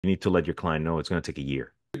You need to let your client know it's going to take a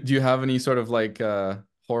year. Do you have any sort of like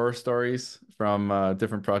horror stories from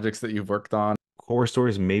different projects that you've worked on? Horror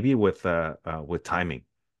stories, maybe with timing,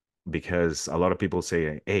 because a lot of people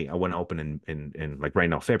say, "Hey, I want to open in like right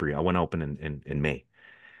now, February. I want to open in May,"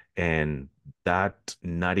 and that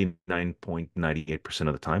 99.98%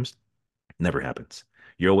 of the times never happens.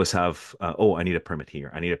 You always have, oh, I need a permit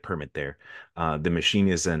here. I need a permit there. The machine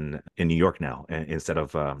is in New York now instead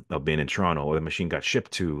of being in Toronto, or the machine got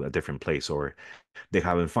shipped to a different place, or they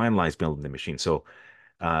haven't finalized building the machine. So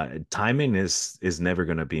timing is never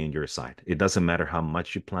going to be in your side. It doesn't matter how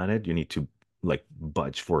much you plan it. You need to like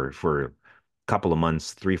budge for a couple of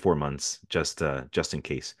months, 3, 4 months, just in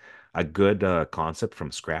case. A good concept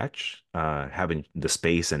from scratch, having the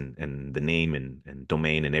space and the name and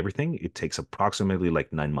domain and everything, it takes approximately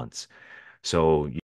like 9 months. So